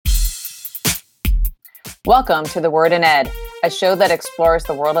Welcome to The Word in Ed, a show that explores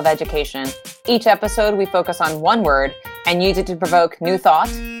the world of education. Each episode, we focus on one word and use it to provoke new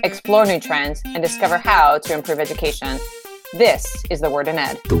thought, explore new trends, and discover how to improve education. This is The Word in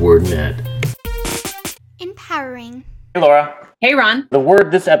Ed. The Word in Ed. Empowering. Hey, Laura. Hey, Ron. The word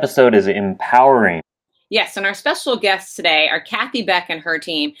this episode is empowering. Yes, and our special guests today are Kathy Beck and her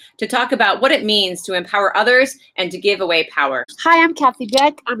team to talk about what it means to empower others and to give away power. Hi, I'm Kathy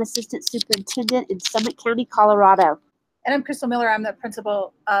Beck. I'm Assistant Superintendent in Summit County, Colorado. And I'm Crystal Miller. I'm the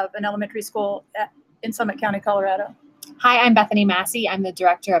principal of an elementary school in Summit County, Colorado. Hi, I'm Bethany Massey. I'm the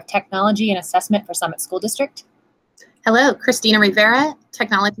Director of Technology and Assessment for Summit School District. Hello, Christina Rivera,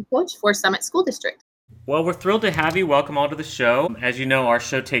 Technology Coach for Summit School District. Well, we're thrilled to have you. Welcome all to the show. As you know, our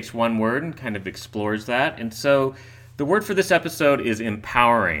show takes one word and kind of explores that. And so the word for this episode is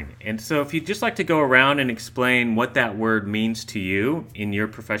empowering. And so if you'd just like to go around and explain what that word means to you in your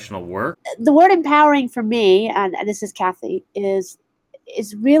professional work. The word empowering for me, and this is Kathy, is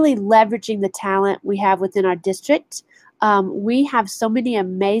really leveraging the talent we have within our district. We have so many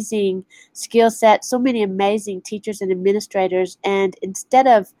amazing skill sets, so many amazing teachers and administrators, and instead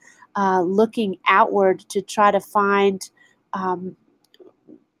of looking outward to try to find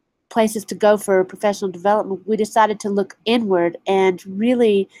places to go for professional development, we decided to look inward and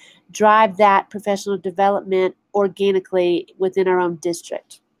really drive that professional development organically within our own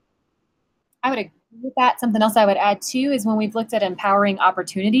district. I would agree with that. Something else I would add too is when we've looked at empowering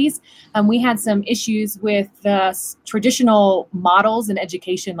opportunities, we had some issues with the traditional models in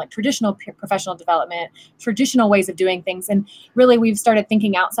education, like traditional professional development, traditional ways of doing things. And really we've started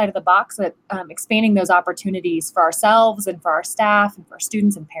thinking outside of the box at expanding those opportunities for ourselves and for our staff and for our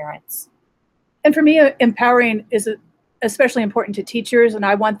students and parents. And for me, empowering is especially important to teachers, and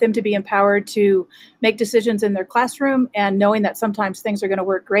I want them to be empowered to make decisions in their classroom and knowing that sometimes things are going to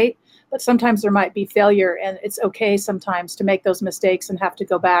work great, but sometimes there might be failure, and it's okay sometimes to make those mistakes and have to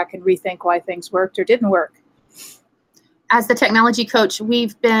go back and rethink why things worked or didn't work. As the technology coach,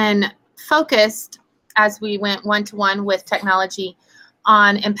 we've been focused as we went one-to-one with technology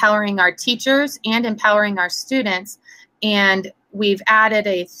on empowering our teachers and empowering our students. And we've added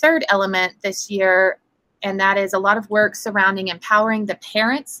a third element this year, and that is a lot of work surrounding empowering the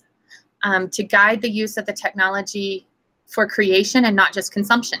parents to guide the use of the technology for creation and not just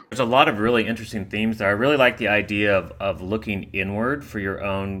consumption. There's a lot of really interesting themes there. I really like the idea of looking inward for your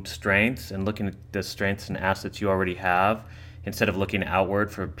own strengths and looking at the strengths and assets you already have instead of looking outward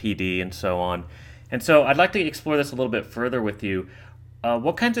for PD and so on. And so I'd like to explore this a little bit further with you.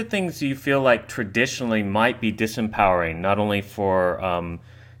 What kinds of things do you feel like traditionally might be disempowering, not only for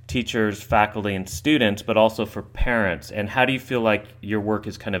teachers, faculty, and students, but also for parents? And how do you feel like your work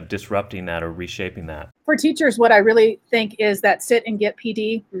is kind of disrupting that or reshaping that? For teachers, what I really think is that sit and get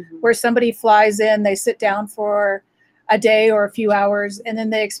PD, where somebody flies in, they sit down for a day or a few hours, and then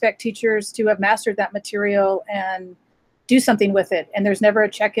they expect teachers to have mastered that material and do something with it. And there's never a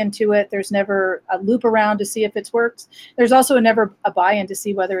check-in to it. There's never a loop around to see if it's worked. There's also never a buy-in to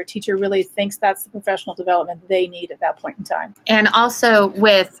see whether a teacher really thinks that's the professional development they need at that point in time. And also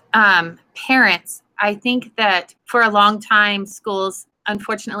with parents, I think that for a long time, schools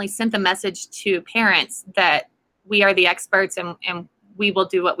unfortunately sent the message to parents that we are the experts and we will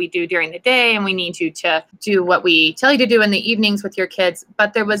do what we do during the day, and we need you to do what we tell you to do in the evenings with your kids.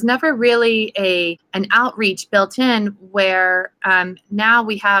 But there was never really an outreach built in where now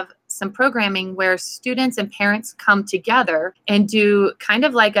we have some programming where students and parents come together and do kind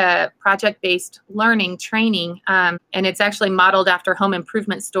of like a project-based learning training. And it's actually modeled after home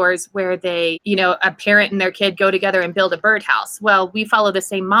improvement stores where they, a parent and their kid go together and build a birdhouse. Well, we follow the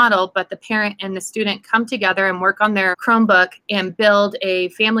same model, but the parent and the student come together and work on their Chromebook and build a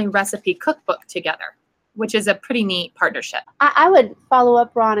family recipe cookbook together, which is a pretty neat partnership. I would follow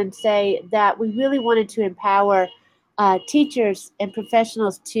up, Ron, and say that we really wanted to empower teachers and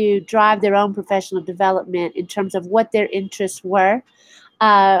professionals to drive their own professional development in terms of what their interests were,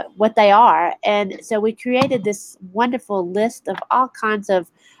 what they are. And so we created this wonderful list of all kinds of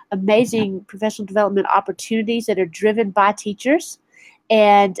amazing professional development opportunities that are driven by teachers.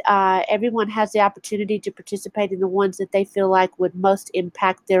 And everyone has the opportunity to participate in the ones that they feel like would most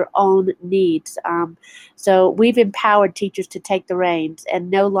impact their own needs. So we've empowered teachers to take the reins, and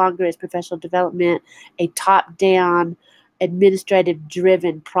no longer is professional development a top-down,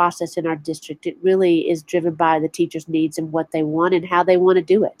 administrative-driven process in our district. It really is driven by the teachers' needs and what they want and how they want to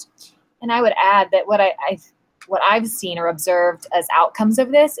do it. And I would add that what I've seen or observed as outcomes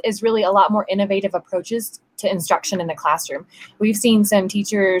of this is really a lot more innovative approaches to instruction in the classroom. We've seen some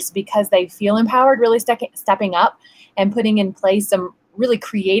teachers, because they feel empowered, really stepping up and putting in place some really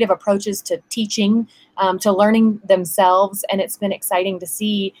creative approaches to teaching, to learning themselves. And it's been exciting to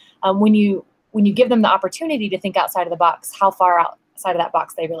see when you give them the opportunity to think outside of the box, how far outside of that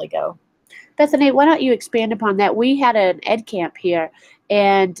box they really go. Bethany, why don't you expand upon that? We had an ed camp here,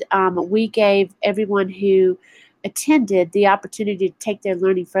 and we gave everyone who attended the opportunity to take their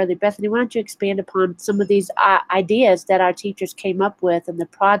learning further. Bethany, why don't you expand upon some of these ideas that our teachers came up with and the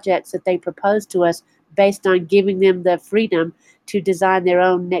projects that they proposed to us based on giving them the freedom to design their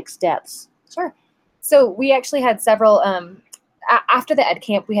own next steps? Sure. So we actually had several, after the ed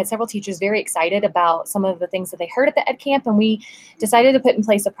camp, we had several teachers very excited about some of the things that they heard at the ed camp, and we decided to put in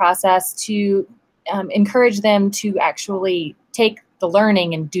place a process to encourage them to actually take the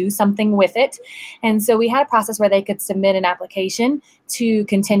learning and do something with it. And so we had a process where they could submit an application to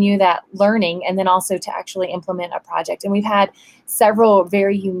continue that learning and then also to actually implement a project. And we've had several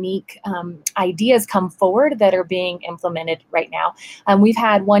very unique ideas come forward that are being implemented right now. We've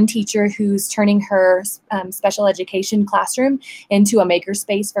had one teacher who's turning her special education classroom into a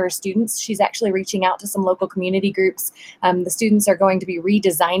makerspace for her students. She's actually reaching out to some local community groups. The students are going to be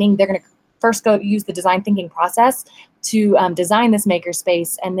redesigning. They're going to first go use the design thinking process to design this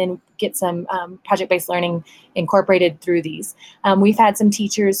makerspace and then get some project-based learning incorporated through these. We've had some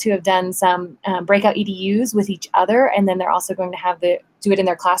teachers who have done some breakout EDUs with each other, and then they're also going to have do it in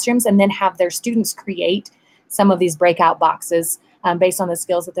their classrooms and then have their students create some of these breakout boxes based on the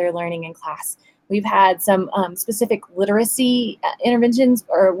skills that they're learning in class. We've had some specific literacy interventions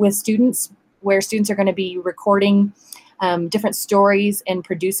or with students where students are going to be recording different stories and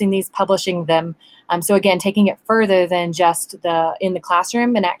producing these, publishing them. So again, taking it further than just in the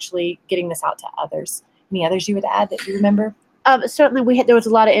classroom and actually getting this out to others. Any others you would add that you remember? Certainly, there was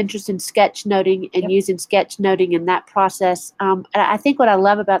a lot of interest in sketchnoting and using sketchnoting in that process. And I think what I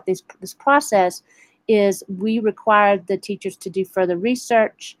love about this process is we required the teachers to do further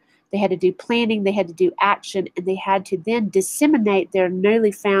research. They had to do planning, they had to do action, and they had to then disseminate their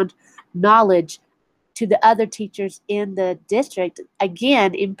newly found knowledge to the other teachers in the district,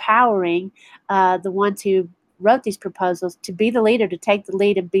 again, empowering the ones who wrote these proposals to be the leader, to take the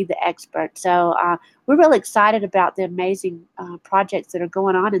lead and be the expert. So we're really excited about the amazing projects that are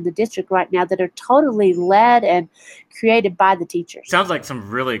going on in the district right now that are totally led and created by the teachers. Sounds like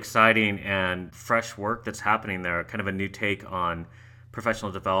some really exciting and fresh work that's happening there, kind of a new take on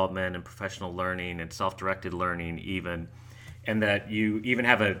professional development and professional learning and self-directed learning even. And that you even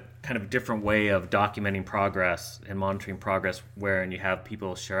have a kind of different way of documenting progress and monitoring progress wherein you have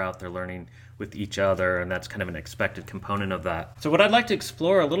people share out their learning with each other, and that's kind of an expected component of that. So what I'd like to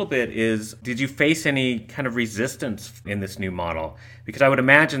explore a little bit is, did you face any kind of resistance in this new model? Because I would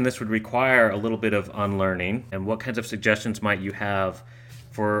imagine this would require a little bit of unlearning, and what kinds of suggestions might you have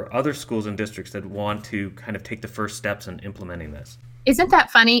for other schools and districts that want to kind of take the first steps in implementing this? Isn't that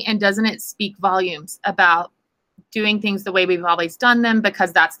funny? And doesn't it speak volumes about doing things the way we've always done them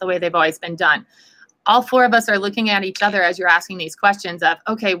because that's the way they've always been done? All four of us are looking at each other as you're asking these questions of,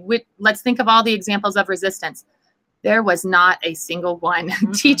 okay, let's think of all the examples of resistance. There was not a single one.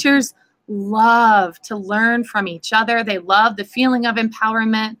 Mm-hmm. Teachers love to learn from each other. They love the feeling of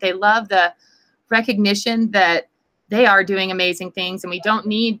empowerment. They love the recognition that they are doing amazing things, and we don't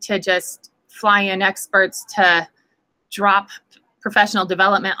need to just fly in experts to drop professional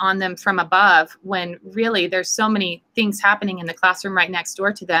development on them from above when really there's so many things happening in the classroom right next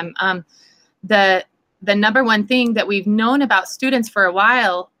door to them. The number one thing that we've known about students for a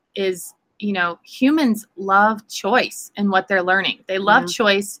while is, humans love choice in what they're learning. They love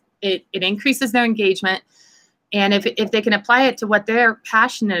choice. It increases their engagement. And if they can apply it to what they're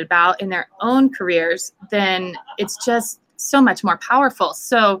passionate about in their own careers, then it's just so much more powerful.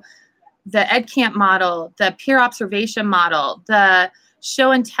 So the EdCamp model, the peer observation model, the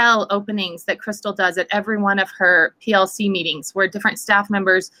show and tell openings that Crystal does at every one of her PLC meetings where different staff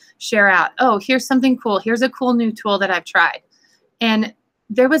members share out, oh, here's something cool. Here's a cool new tool that I've tried. And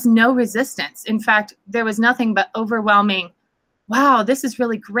there was no resistance. In fact, there was nothing but overwhelming, wow, this is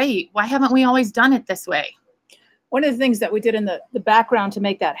really great. Why haven't we always done it this way? One of the things that we did in the background to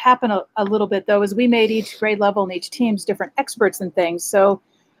make that happen a little bit, though, is we made each grade level and each team's different experts in things. So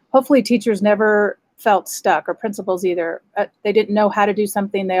hopefully teachers never felt stuck, or principals either. They didn't know how to do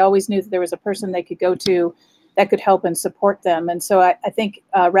something. They always knew that there was a person they could go to that could help and support them. And so I think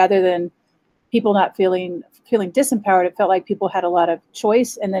rather than people not feeling disempowered, it felt like people had a lot of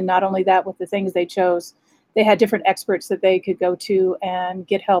choice. And then not only that, with the things they chose, they had different experts that they could go to and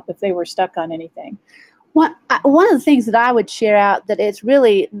get help if they were stuck on anything. One of the things that I would share out that it's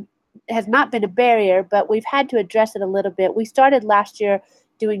really has not been a barrier, but we've had to address it a little bit. We started last year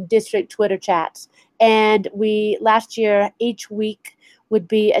doing district Twitter chats. And last year, each week, would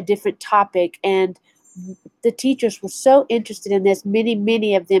be a different topic. And the teachers were so interested in this.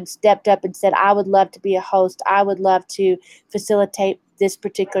 Many of them stepped up and said, I would love to be a host. I would love to facilitate this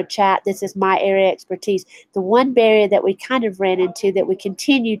particular chat. This is my area of expertise. The one barrier that we kind of ran into that we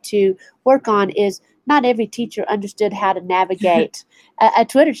continue to work on is not every teacher understood how to navigate a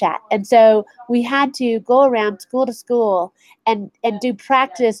Twitter chat. And so we had to go around school to school and do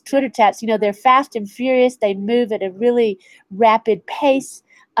practice Twitter chats. You know, they're fast and furious. They move at a really rapid pace.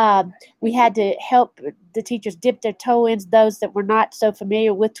 We had to help the teachers dip their toe in, those that were not so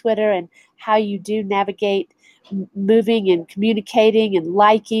familiar with Twitter and how you do navigate moving and communicating and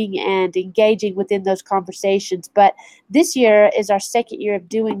liking and engaging within those conversations. But this year is our second year of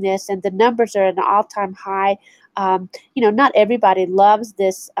doing this, and the numbers are at an all-time high. You know, not everybody loves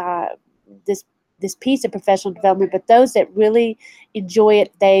this piece of professional development, but those that really enjoy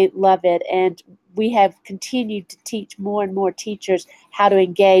it, they love it. And we have continued to teach more and more teachers how to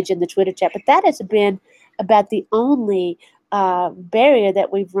engage in the Twitter chat. But that has been about the only barrier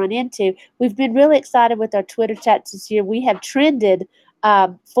that we've run into. We've been really excited with our Twitter chats this year. We have trended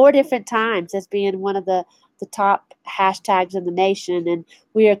 4 different times as being one of the top hashtags in the nation, and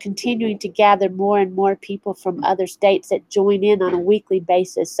we are continuing to gather more and more people from other states that join in on a weekly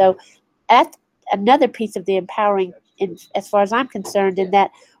basis. So that's another piece of the empowering, as far as I'm concerned, in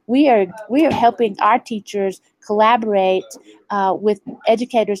that we are helping our teachers collaborate with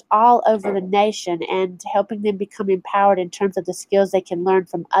educators all over the nation and helping them become empowered in terms of the skills they can learn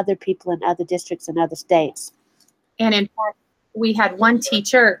from other people in other districts and other states. And in fact, we had one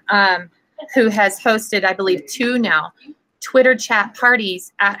teacher who has hosted, I believe, 2 now, Twitter chat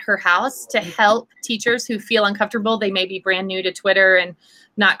parties at her house to help teachers who feel uncomfortable. They may be brand new to Twitter and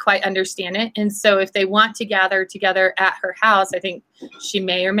not quite understand it. And so if they want to gather together at her house, I think she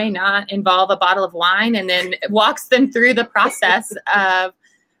may or may not involve a bottle of wine and then walks them through the process of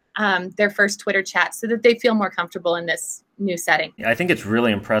their first Twitter chat so that they feel more comfortable in this new setting. I think it's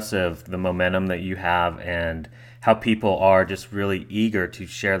really impressive, the momentum that you have and how people are just really eager to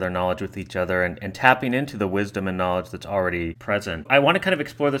share their knowledge with each other and tapping into the wisdom and knowledge that's already present. I want to kind of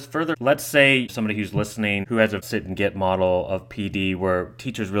explore this further. Let's say somebody who's listening who has a sit and get model of PD where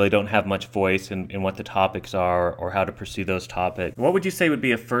teachers really don't have much voice in what the topics are or how to pursue those topics. What would you say would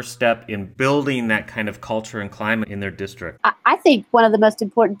be a first step in building that kind of culture and climate in their district? I think one of the most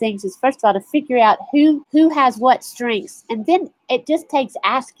important things is, first of all, to figure out who has what strengths. And then it just takes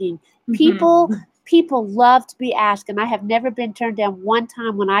asking. People love to be asked, and I have never been turned down one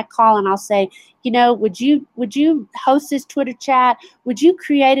time when I call and I'll say, you know, would you host this Twitter chat? Would you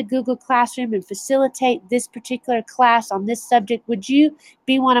create a Google Classroom and facilitate this particular class on this subject? Would you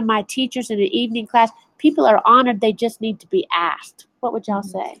be one of my teachers in an evening class? People are honored. They just need to be asked. What would y'all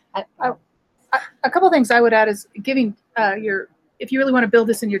say? A couple of things I would add is giving if you really want to build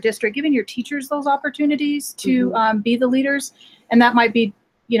this in your district, giving your teachers those opportunities to be the leaders. And that might be,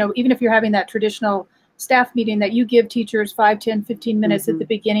 you know, even if you're having that traditional staff meeting, that you give teachers 5, 10, 15 minutes at the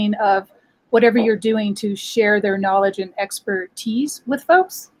beginning of whatever you're doing to share their knowledge and expertise with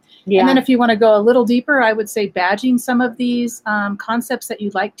folks. Yeah. And then if you want to go a little deeper, I would say badging some of these concepts that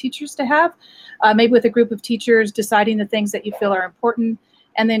you'd like teachers to have, maybe with a group of teachers, deciding the things that you feel are important,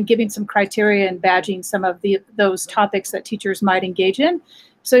 and then giving some criteria and badging some of those topics that teachers might engage in.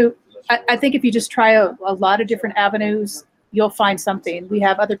 So I think if you just try a lot of different avenues, you'll find something. We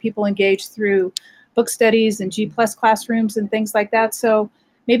have other people engaged through book studies and G+ classrooms and things like that. So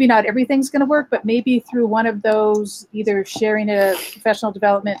maybe not everything's going to work, but maybe through one of those, either sharing a professional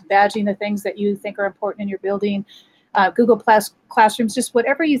development, badging the things that you think are important in your building, Google Classrooms, just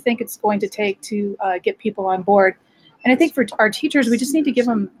whatever you think it's going to take to get people on board. And I think for our teachers, we just need to give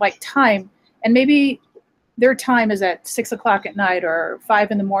them like time, and maybe their time is at 6 o'clock at night or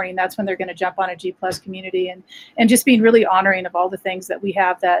 5 in the morning. That's when they're going to jump on a G+ community, and just being really honoring of all the things that we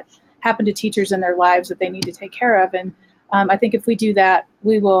have that happen to teachers in their lives that they need to take care of. And I think if we do that,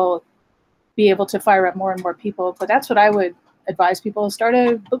 we will be able to fire up more and more people. But that's what I would advise people: start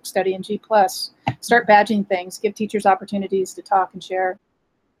a book study in G+, start badging things, give teachers opportunities to talk and share.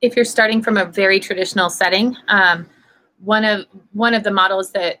 If you're starting from a very traditional setting, one of the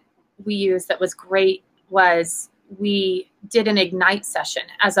models that we used that was great was we did an Ignite session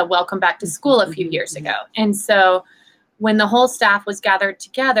as a welcome back to school a few years ago. And so when the whole staff was gathered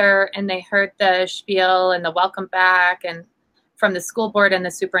together and they heard the spiel and the welcome back and from the school board and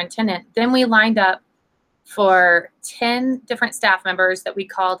the superintendent, then we lined up for 10 different staff members that we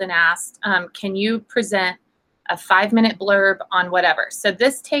called and asked, can you present a 5-minute blurb on whatever? So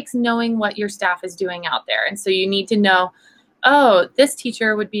this takes knowing what your staff is doing out there. And so you need to know, oh, this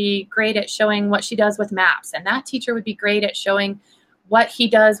teacher would be great at showing what she does with maps, and that teacher would be great at showing what he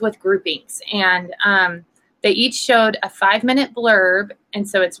does with groupings. And they each showed a 5-minute blurb. And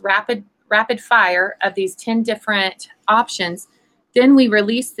so it's rapid fire of these 10 different options. Then we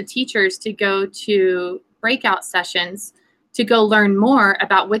released the teachers to go to breakout sessions to go learn more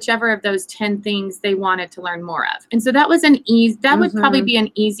about whichever of those 10 things they wanted to learn more of. And so that was would probably be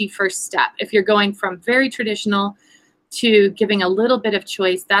an easy first step. If you're going from very traditional to giving a little bit of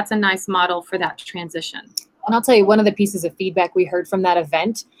choice, that's a nice model for that transition. And I'll tell you, one of the pieces of feedback we heard from that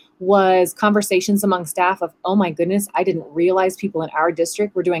event was conversations among staff of, oh my goodness, I didn't realize people in our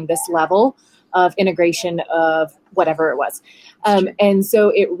district were doing this level of integration of whatever it was. And so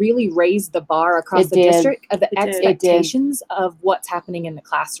it really raised the bar across the district of the expectations of what's happening in the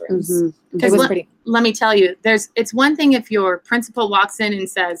classrooms. It was let me tell you, it's one thing if your principal walks in and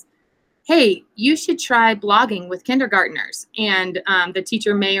says, hey, you should try blogging with kindergartners. And the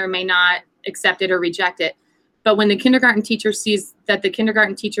teacher may or may not accept it or reject it. But when the kindergarten teacher sees that the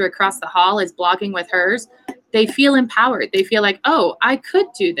kindergarten teacher across the hall is blogging with hers, they feel empowered. They feel like, oh, I could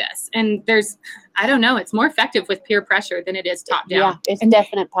do this. And I don't know, it's more effective with peer pressure than it is top down. Yeah, it's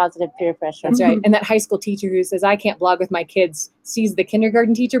definite positive peer pressure. That's right. And that high school teacher who says, I can't blog with my kids, sees the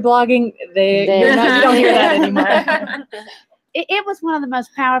kindergarten teacher blogging, you don't hear that anymore. It was one of the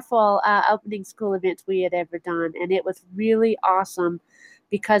most powerful opening school events we had ever done. And it was really awesome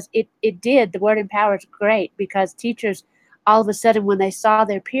because the word empower is great because teachers, all of a sudden, when they saw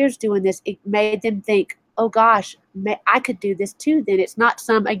their peers doing this, it made them think, oh gosh, I could do this too. Then it's not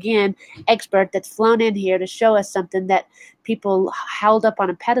some, again, expert that's flown in here to show us something that people held up on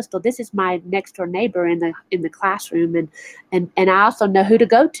a pedestal. This is my next door neighbor in the classroom, and I also know who to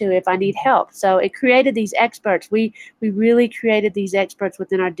go to if I need help. So it created these experts. We really created these experts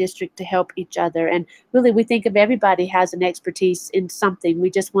within our district to help each other. And really, we think of everybody has an expertise in something.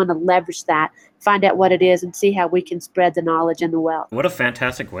 We just want to leverage that, find out what it is, and see how we can spread the knowledge and the wealth. What a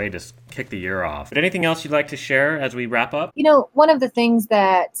fantastic way to kick the year off. But anything else you'd like to share as we wrap up? You know, one of the things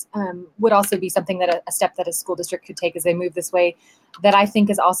that would also be something that a step that a school district could take as they move this way that I think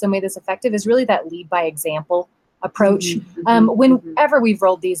has also made this effective is really that lead by example approach. Whenever we've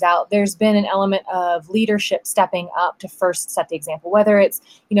rolled these out, there's been an element of leadership stepping up to first set the example, whether it's,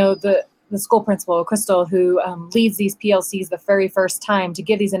 the school principal, Crystal, who leads these PLCs the very first time to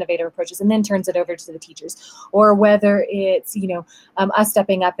give these innovative approaches and then turns it over to the teachers, or whether it's, us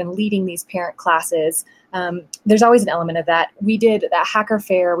stepping up and leading these parent classes. There's always an element of that. We did that hacker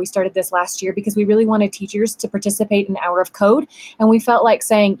fair. We started this last year because we really wanted teachers to participate in an hour of code. And we felt like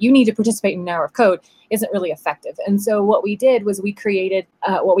saying, you need to participate in an hour of code isn't really effective. And so what we did was we created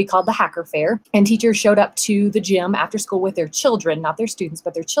what we called the hacker fair, and teachers showed up to the gym after school with their children, not their students,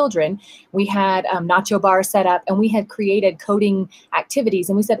 but their children. We had nacho bars set up, and we had created coding activities.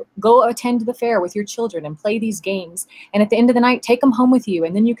 And we said, go attend the fair with your children and play these games. And at the end of the night, take them home with you,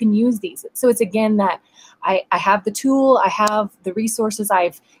 and then you can use these. So it's again that I have the tool, I have the resources,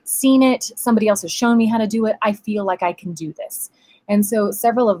 I've seen it, somebody else has shown me how to do it. I feel like I can do this. And so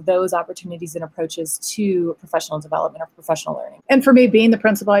several of those opportunities and approaches to professional development or professional learning. And for me, being the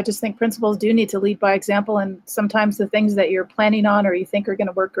principal, I just think principals do need to lead by example. And sometimes the things that you're planning on or you think are going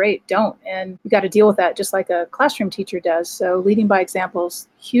to work great don't. And you got to deal with that just like a classroom teacher does. So leading by example is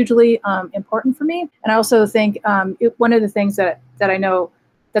hugely important for me. And I also think one of the things that I know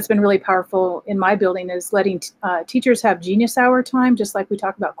that's been really powerful in my building is letting teachers have genius hour time, just like we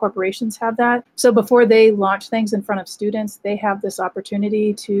talk about corporations have that. So before they launch things in front of students, they have this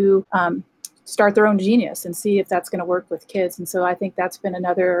opportunity to start their own genius and see if that's going to work with kids. And so I think that's been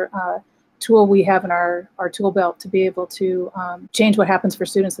another tool we have in our tool belt to be able to change what happens for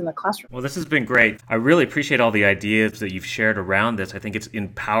students in the classroom. Well, this has been great. I really appreciate all the ideas that you've shared around this. I think it's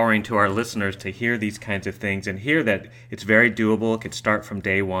empowering to our listeners to hear these kinds of things and hear that it's very doable. It could start from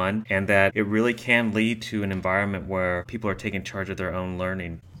day one, and that it really can lead to an environment where people are taking charge of their own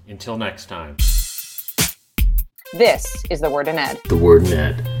learning. Until next time. This is The Word in Ed. The Word in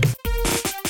Ed.